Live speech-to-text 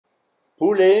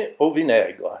Poulet au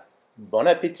vinaigre. Bon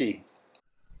appétit.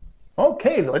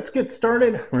 Okay, let's get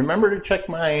started. Remember to check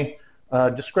my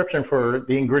description for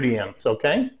the ingredients,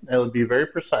 okay? That would be very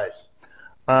precise.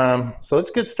 So let's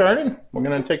get started. We're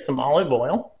going to take some olive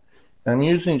oil. I'm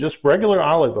using just regular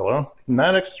olive oil,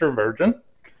 not extra virgin.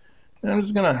 And I'm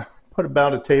just going to put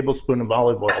about a tablespoon of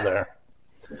olive oil there.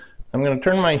 I'm going to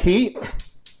turn my heat.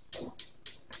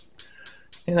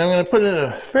 And I'm going to put it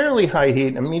at a fairly high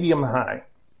heat, a medium high.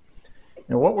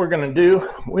 And what we're going to do,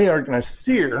 we are going to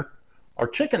sear our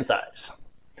chicken thighs.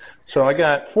 So I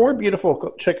got 4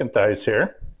 beautiful chicken thighs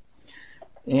here.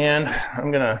 And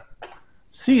I'm going to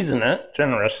season it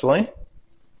generously.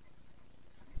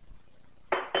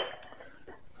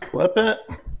 Flip it,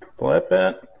 flip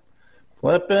it,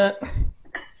 flip it.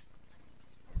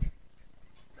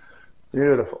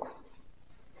 Beautiful.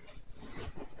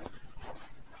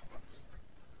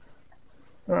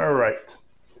 All right.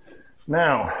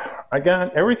 Now, I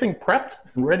got everything prepped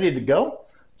and ready to go,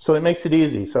 so it makes it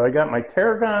easy. So I got my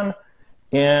tarragon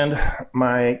and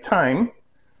my thyme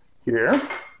here.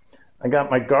 I got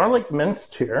my garlic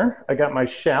minced here. I got my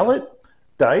shallot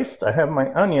diced. I have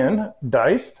my onion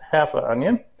diced, half an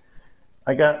onion.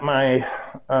 I got my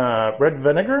red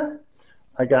vinegar.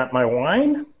 I got my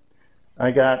wine.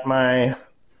 I got my,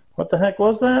 what the heck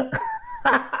was that?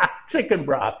 Chicken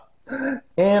broth.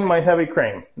 And my heavy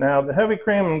cream. Now the heavy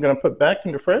cream I'm going to put back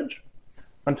in the fridge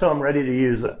until I'm ready to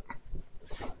use it.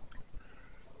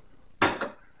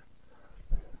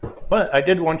 But I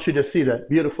did want you to see that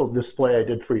beautiful display I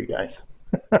did for you guys.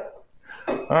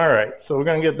 Alright, so we're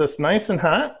going to get this nice and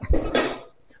hot.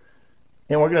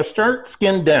 And we're going to start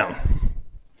skin down.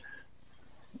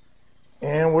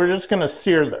 And we're just going to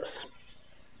sear this.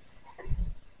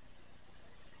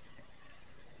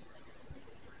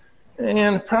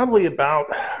 And probably about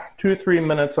 2 or 3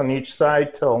 minutes on each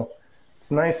side till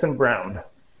it's nice and browned.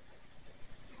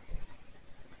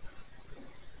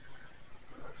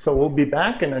 So we'll be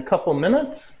back in a couple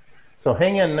minutes. So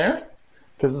hang in there,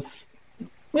 because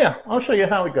yeah, I'll show you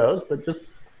how it goes, but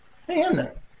just hang in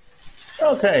there.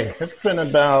 Okay, it's been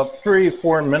about 3 or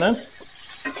 4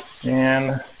 minutes,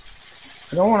 and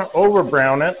I don't want to over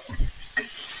brown it.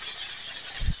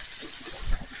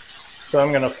 So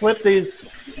I'm going to flip these.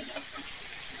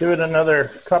 Give it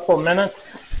another couple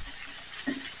minutes.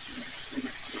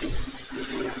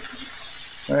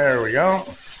 There we go.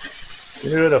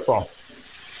 Beautiful.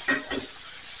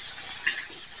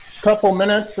 Couple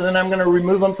minutes, and then I'm going to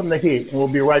remove them from the heat, and we'll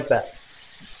be right back.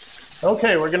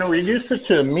 Okay, we're going to reduce it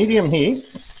to medium heat.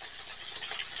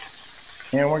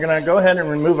 And we're going to go ahead and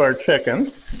remove our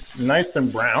chicken, nice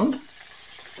and browned.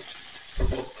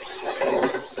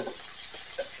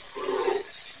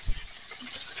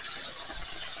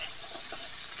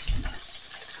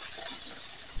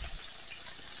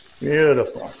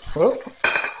 Beautiful. Oh,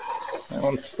 that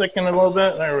one's sticking a little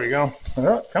bit. There we go.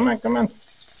 Oh, come on, come on.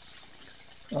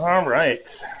 All right.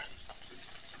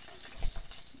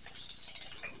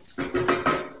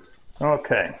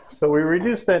 Okay, so we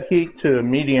reduced that heat to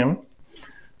medium.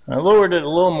 I lowered it a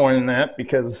little more than that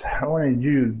because I wanted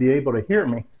you to be able to hear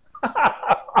me.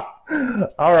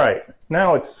 All right,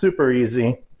 now it's super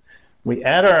easy. We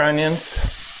add our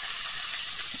onions.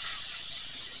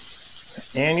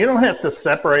 And you don't have to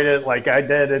separate it like I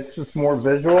did. It's just more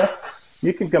visual.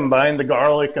 You can combine the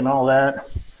garlic and all that,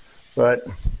 but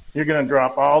you're going to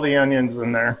drop all the onions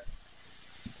in there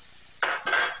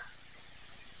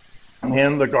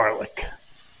and the garlic.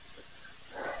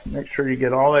 Make sure you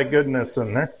get all that goodness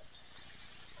in there.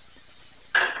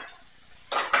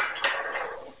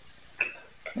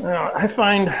 Now, I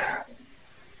find a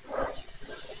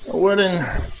wooden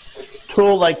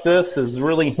tool like this is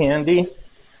really handy.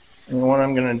 And what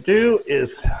I'm going to do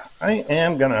is I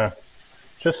am going to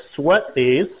just sweat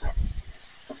these.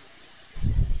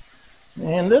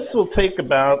 And this will take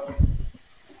about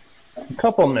a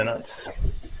couple minutes.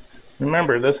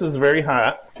 Remember, this is very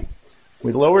hot.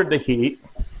 We lowered the heat.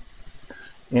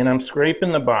 And I'm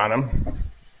scraping the bottom.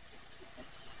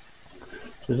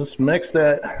 So just mix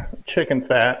that chicken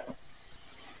fat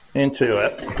into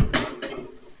it.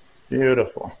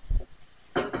 Beautiful.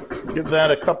 Give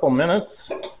that a couple minutes.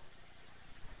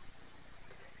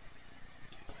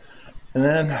 And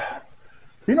then,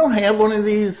 if you don't have one of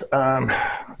these,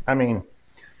 I mean,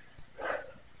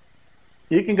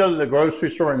 you can go to the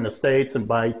grocery store in the States and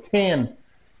buy canned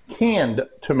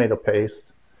tomato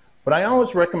paste. But I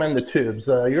always recommend the tubes.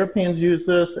 Europeans use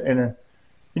this, and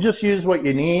you just use what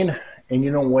you need, and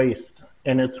you don't waste.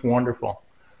 And it's wonderful.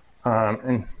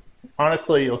 And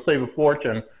honestly, you'll save a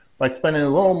fortune by spending a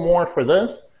little more for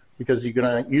this, because you're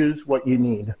going to use what you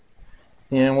need.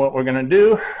 And what we're going to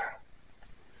do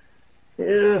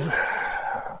is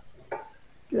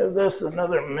give this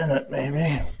another minute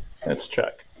maybe. Let's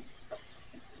check.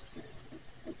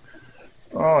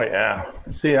 Oh yeah,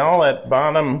 see all that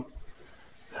bottom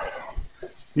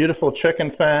beautiful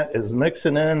chicken fat is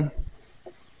mixing in.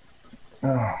 Oh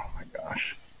my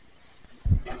gosh.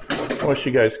 I wish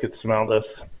you guys could smell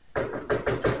this.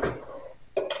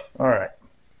 All right.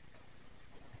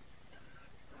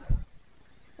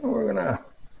 We're gonna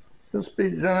just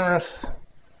be generous,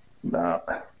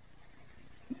 about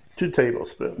 2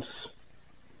 tablespoons.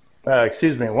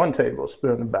 Excuse me, 1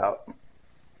 tablespoon about.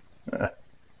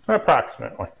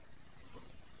 Approximately.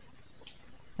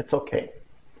 It's okay.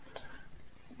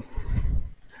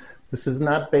 This is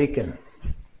not bacon.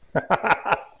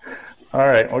 All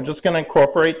right, we're just going to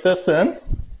incorporate this in.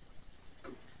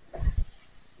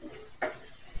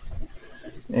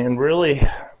 And really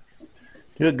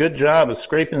do a good job of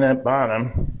scraping that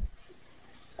bottom.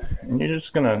 And you're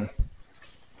just going to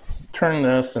turn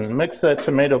this and mix that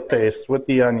tomato paste with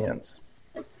the onions.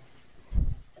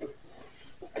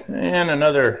 And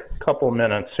another couple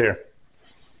minutes here.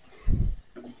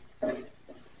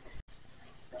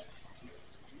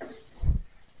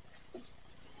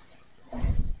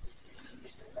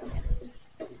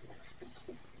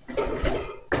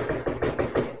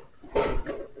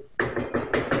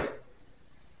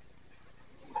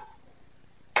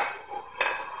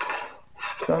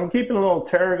 So I'm keeping a little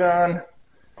tarragon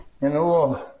and a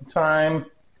little thyme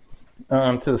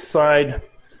to the side,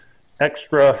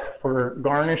 extra for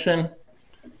garnishing,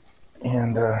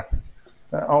 and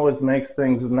that always makes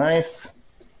things nice.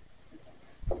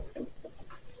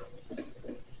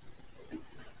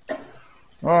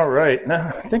 All right,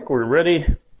 now I think we're ready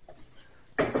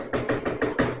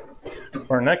for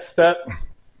our next step,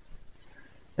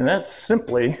 and that's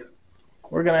simply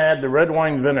we're going to add the red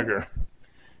wine vinegar.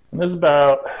 And this is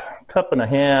about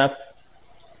 1.5 cups.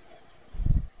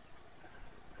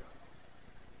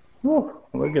 Whew,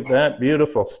 look at that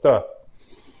beautiful stuff.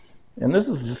 And this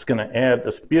is just going to add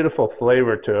this beautiful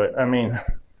flavor to it. I mean,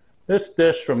 this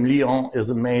dish from Lyon is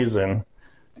amazing.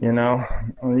 You know,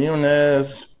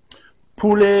 Lyonnaise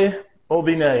Poulet Au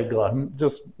Vinaigre,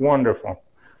 just wonderful.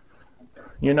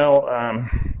 You know,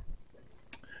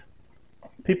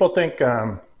 people think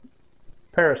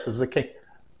Paris is the king,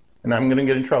 and I'm going to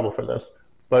get in trouble for this,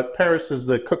 but Paris is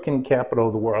the cooking capital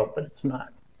of the world, but it's not.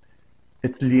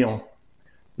 It's Lyon.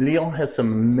 Lyon has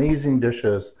some amazing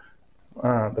dishes,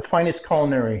 the finest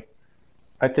culinary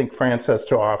I think France has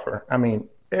to offer. I mean,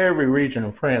 every region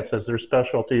in France has their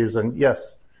specialties, and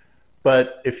yes,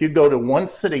 but if you go to one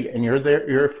city and you're there,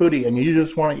 you're a foodie and you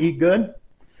just want to eat good,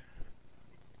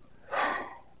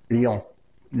 Lyon,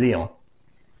 Lyon,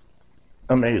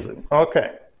 amazing.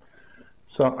 Okay,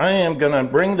 so I am going to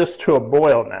bring this to a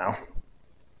boil now.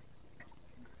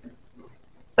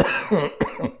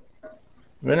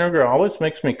 Vinegar always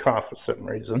makes me cough for some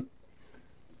reason,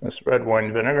 this red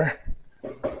wine vinegar.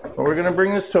 But we're going to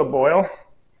bring this to a boil,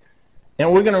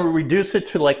 and we're going to reduce it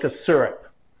to like a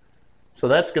syrup. So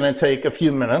that's going to take a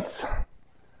few minutes,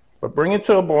 but bring it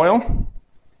to a boil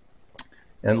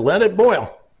and let it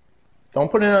boil.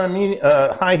 Don't put it on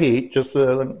high heat, just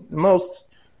most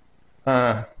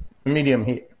medium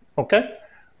heat. Okay,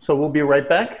 so we'll be right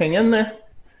back. Hang in there,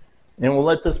 and we'll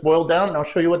let this boil down, and I'll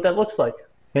show you what that looks like.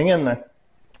 Hang in there.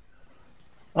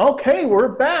 Okay, we're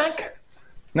back.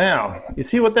 Now, you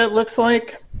see what that looks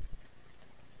like?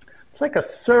 It's like a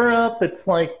syrup. It's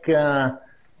like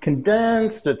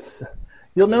condensed.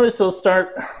 You'll notice it'll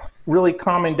start really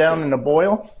calming down in the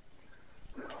boil.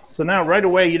 So now right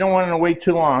away, you don't want to wait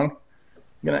too long.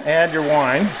 You're going to add your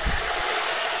wine.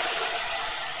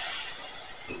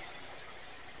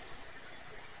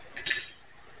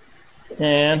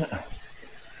 And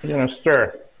you're going to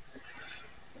stir.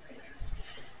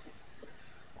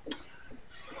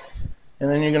 And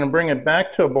then you're going to bring it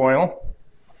back to a boil.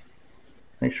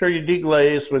 Make sure you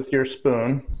deglaze with your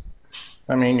spoon.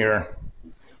 I mean your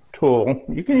tool.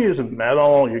 You can use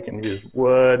metal, you can use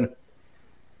wood,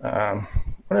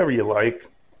 whatever you like.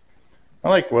 I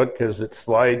like wood because it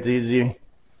slides easy.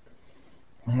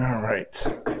 All right.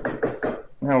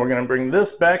 Now we're going to bring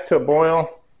this back to a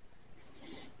boil.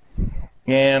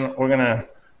 And we're going to,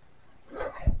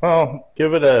 well,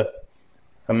 give it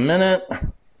a minute.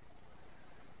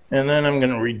 And then I'm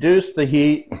going to reduce the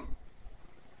heat.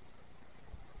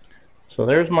 So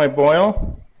there's my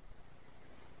boil.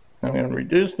 I'm going to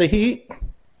reduce the heat.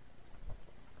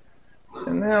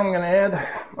 And now I'm going to add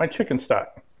my chicken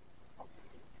stock.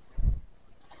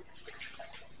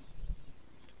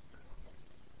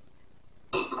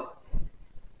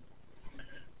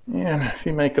 And if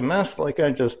you make a mess like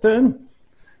I just did,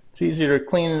 It's easier to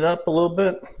clean it up a little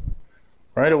bit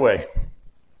right away.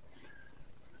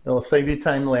 It'll save you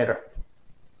time later.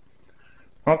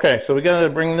 Okay, so we got to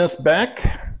bring this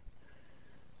back,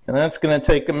 and that's going to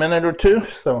take a minute or two,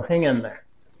 so hang in there.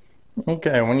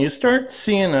 Okay, when you start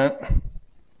seeing it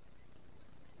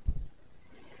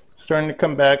starting to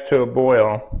come back to a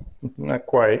boil, not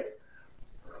quite,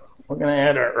 we're going to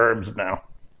add our herbs now.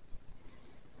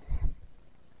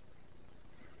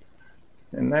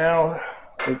 And now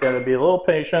we've got to be a little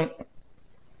patient.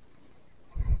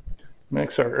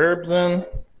 Mix our herbs in.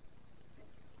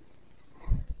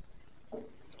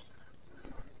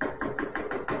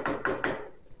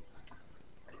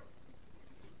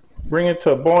 Bring it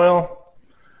to a boil.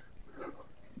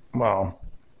 Well,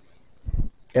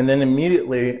 and then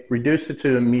immediately reduce it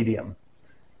to a medium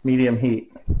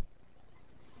heat.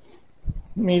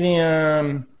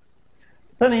 Medium,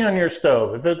 depending on your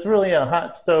stove. If it's really a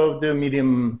hot stove, do a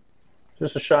medium,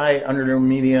 just a shy under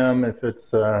medium. If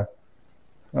it's, oh,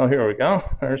 here we go.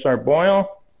 There's our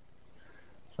boil.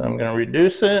 So I'm going to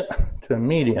reduce it to a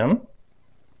medium.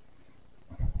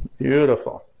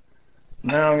 Beautiful.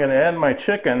 Now I'm going to add my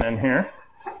chicken in here.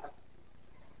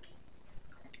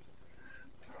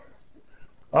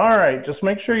 All right, just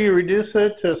make sure you reduce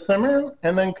it to simmer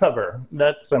and then cover.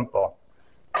 That's simple.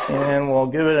 And we'll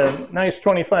give it a nice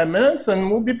 25 minutes and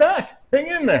we'll be back. Hang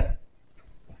in there.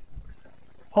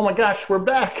 Oh my gosh, we're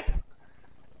back.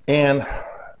 And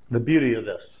the beauty of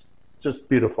this, just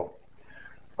beautiful.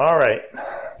 All right,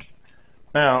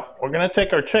 now we're going to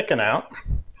take our chicken out.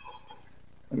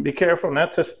 And be careful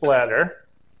not to splatter.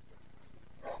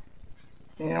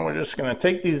 And we're just going to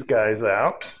take these guys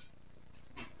out.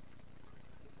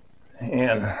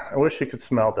 And I wish you could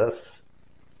smell this.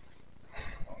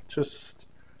 Just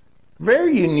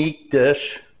very unique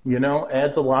dish, you know,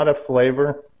 adds a lot of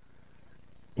flavor.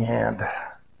 And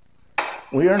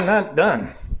we are not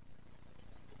done.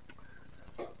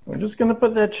 We're just going to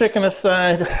put that chicken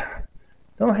aside.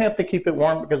 Don't have to keep it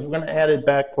warm because we're going to add it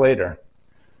back later.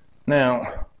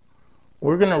 Now,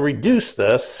 we're going to reduce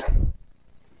this,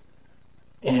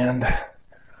 and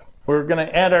we're going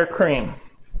to add our cream.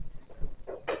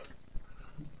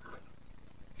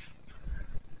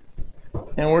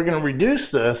 And we're going to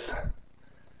reduce this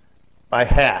by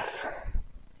half.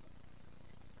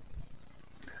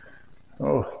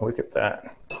 Oh, look at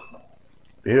that.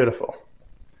 Beautiful.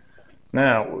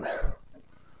 Now,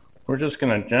 we're just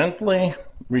going to gently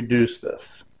reduce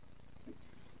this.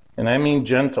 And I mean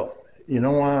gentle. You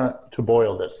don't want to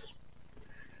boil this.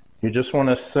 You just want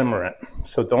to simmer it.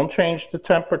 So don't change the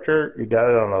temperature. You got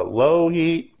it on a low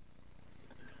heat.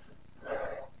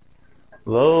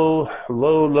 Low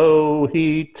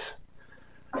heat.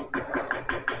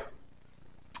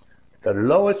 The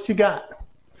lowest you got.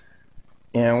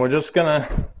 And we're just going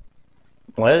to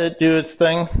let it do its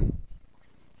thing.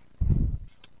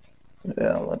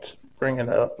 Yeah, let's bring it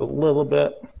up a little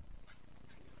bit.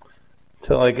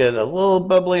 Till I get a little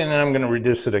bubbly, and then I'm going to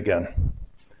reduce it again.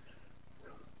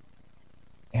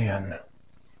 And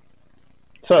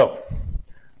so,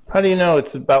 how do you know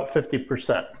it's about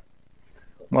 50%?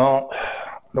 Well,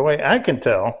 the way I can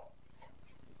tell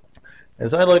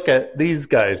is I look at these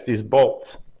guys, these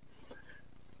bolts,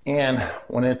 and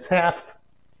when it's half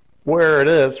where it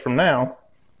is from now,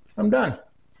 I'm done.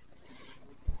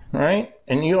 All right?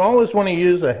 And you always want to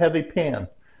use a heavy pan.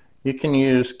 You can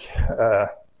use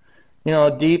you know,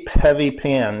 a deep, heavy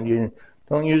pan. You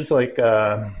don't use like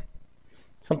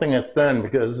something that's thin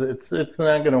because it's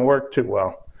not going to work too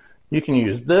well. You can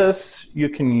use this. You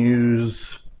can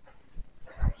use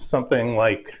something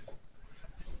like,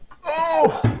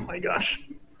 oh my gosh,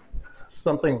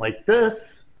 something like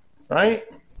this, right?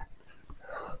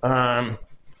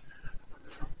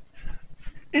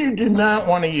 You do not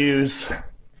want to use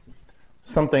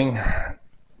something,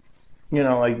 you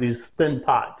know, like these thin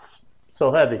pots,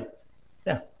 so heavy.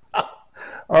 Yeah.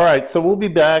 All right, so we'll be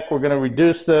back. We're going to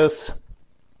reduce this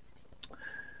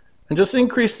and just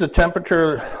increase the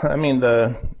temperature. I mean,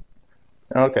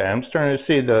 okay, I'm starting to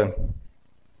see the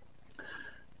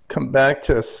come back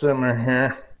to a simmer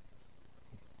here.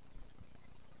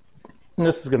 And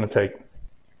this is going to take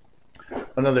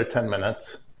another 10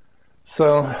 minutes.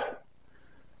 So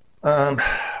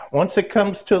once it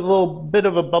comes to a little bit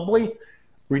of a bubbly,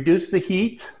 reduce the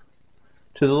heat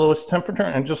to the lowest temperature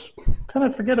and just kind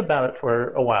of forget about it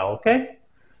for a while, okay?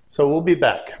 So we'll be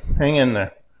back. Hang in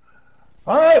there.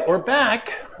 All right, we're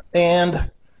back, and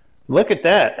look at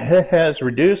that. It has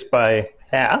reduced by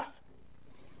half.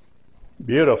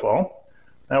 Beautiful.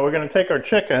 Now we're going to take our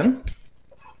chicken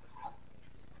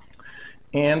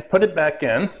and put it back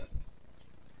in.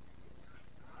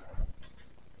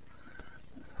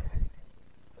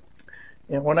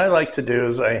 And what I like to do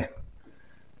is I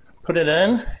put it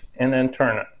in and then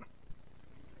turn it.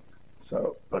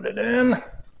 So put it in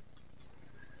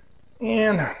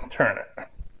and turn it.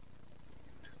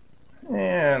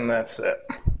 And that's it.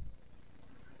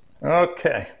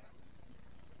 Okay.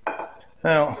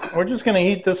 Now we're just going to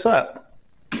heat this up.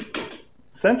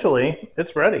 Essentially,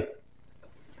 it's ready.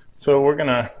 So we're going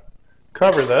to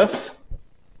cover this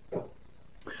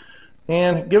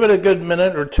and give it a good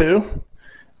minute or two.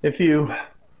 If you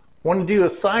want to do a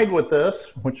side with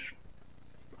this, which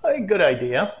is a good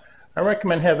idea, I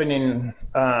recommend having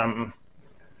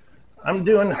I'm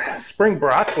doing spring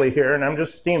broccoli here, and I'm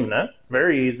just steaming it.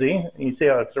 Very easy. You see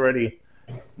how it's already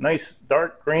nice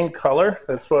dark green color.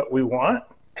 That's what we want.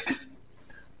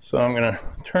 So I'm going to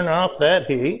turn off that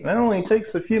heat. That only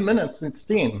takes a few minutes in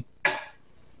steam.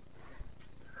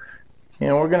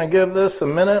 And we're going to give this a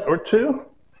minute or two,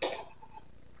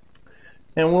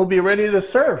 and we'll be ready to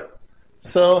serve.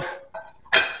 So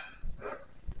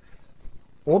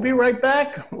we'll be right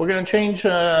back. We're going to change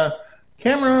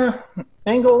camera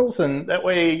angles, and that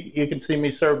way you can see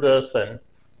me serve this. And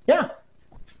yeah,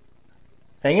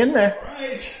 hang in there.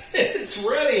 Right, it's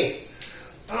ready.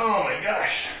 Oh my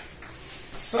gosh.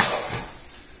 So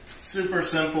super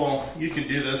simple. You can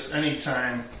do this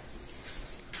anytime.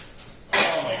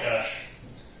 Oh my gosh.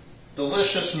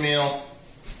 Delicious meal.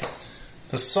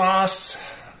 The sauce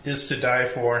is to die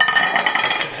for. I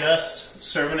suggest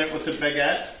serving it with a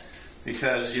baguette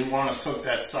because you want to soak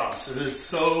that sauce. It is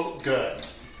so good.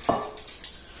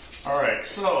 Alright,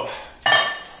 so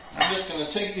I'm just going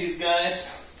to take these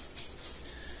guys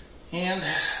and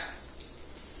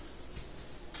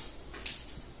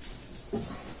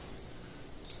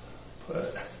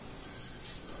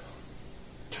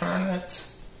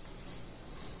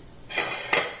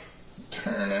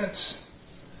turn it,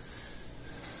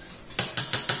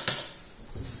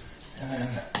 and then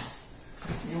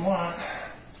you want,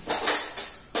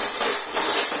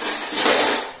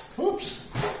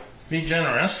 be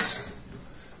generous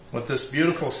with this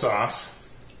beautiful sauce.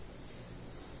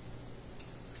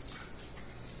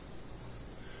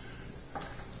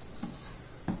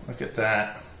 Look at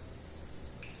that.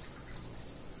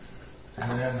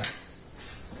 And then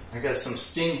I got some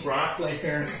steamed broccoli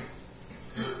here.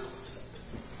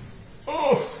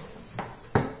 Oh,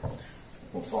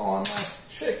 will fall on my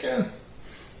chicken.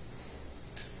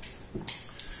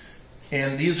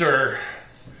 And these aren't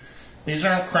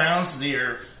crowns, they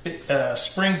are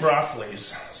spring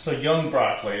broccolis. So young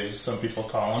broccolis, some people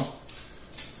call them.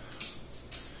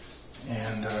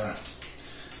 And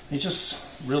they just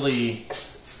really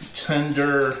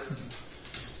tender,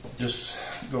 just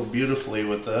go beautifully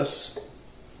with this.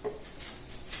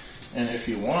 And if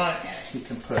you want, you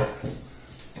can put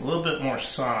a little bit more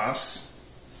sauce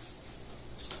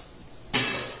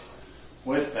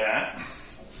with that.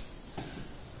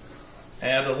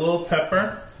 Add a little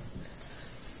pepper,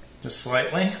 just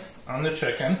slightly on the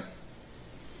chicken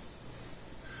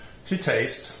to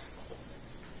taste.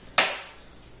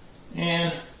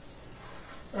 And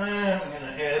I'm going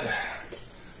to add,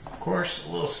 of course,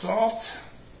 a little salt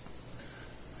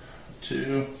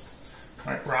to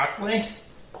my broccoli.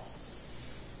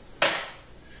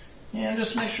 And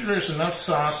just make sure there's enough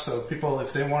sauce so people,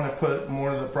 if they want to put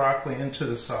more of the broccoli into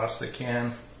the sauce, they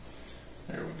can.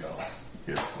 There we go.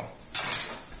 Beautiful.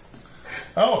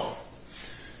 Oh,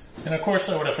 and of course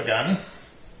I would have forgotten.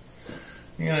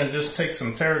 You're going to just take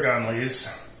some tarragon leaves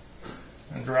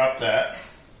and drop that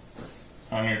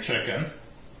on your chicken.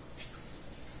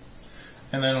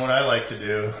 And then what I like to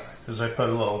do is I put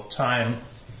a little thyme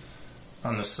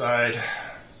on the side.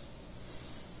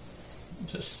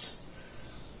 Just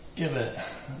give it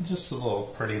just a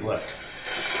little pretty look.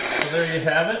 So there you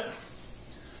have it.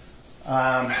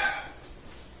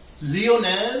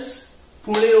 Lyonnaise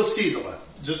Poulet Au Vinaigre.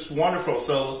 Just wonderful.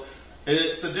 So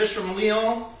it's a dish from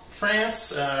Lyon, France,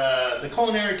 the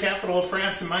culinary capital of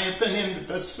France, in my opinion, the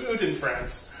best food in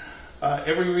France.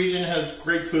 Every region has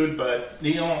great food, but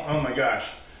Lyon, oh my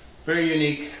gosh, very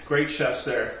unique, great chefs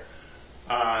there.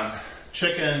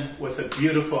 Chicken with a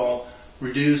beautiful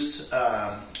reduced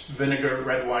vinegar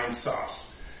red wine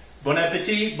sauce. Bon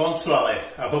appetit, bonne soirée.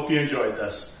 I hope you enjoyed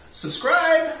this.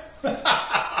 Subscribe!